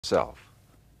yourself.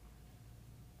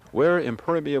 Wear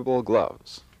impermeable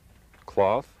gloves.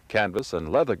 Cloth, canvas,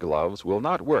 and leather gloves will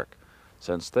not work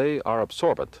since they are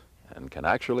absorbent and can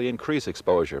actually increase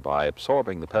exposure by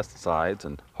absorbing the pesticides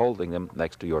and holding them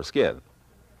next to your skin.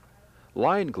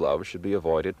 Lined gloves should be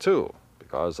avoided too,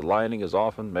 because the lining is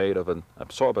often made of an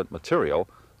absorbent material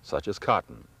such as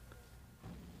cotton.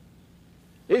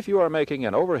 If you are making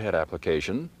an overhead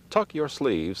application, tuck your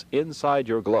sleeves inside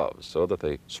your gloves so that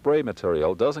the spray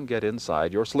material doesn't get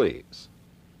inside your sleeves.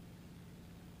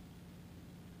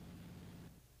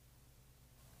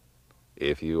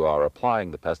 If you are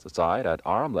applying the pesticide at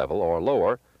arm level or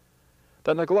lower,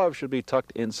 then the glove should be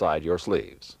tucked inside your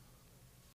sleeves.